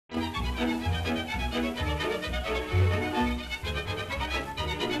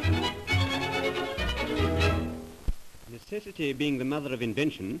Necessity being the mother of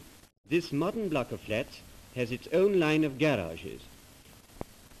invention, this modern block of flats has its own line of garages.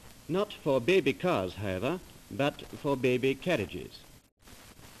 Not for baby cars, however, but for baby carriages.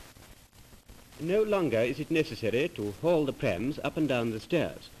 No longer is it necessary to haul the prams up and down the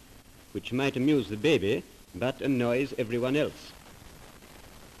stairs, which might amuse the baby but annoys everyone else.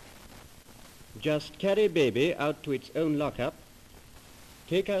 Just carry baby out to its own lock-up,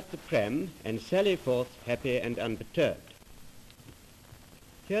 take out the pram and sally forth happy and unperturbed.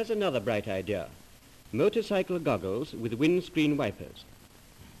 Here's another bright idea. Motorcycle goggles with windscreen wipers.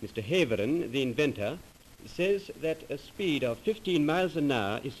 Mr. Haveren, the inventor, says that a speed of 15 miles an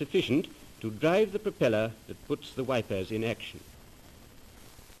hour is sufficient to drive the propeller that puts the wipers in action.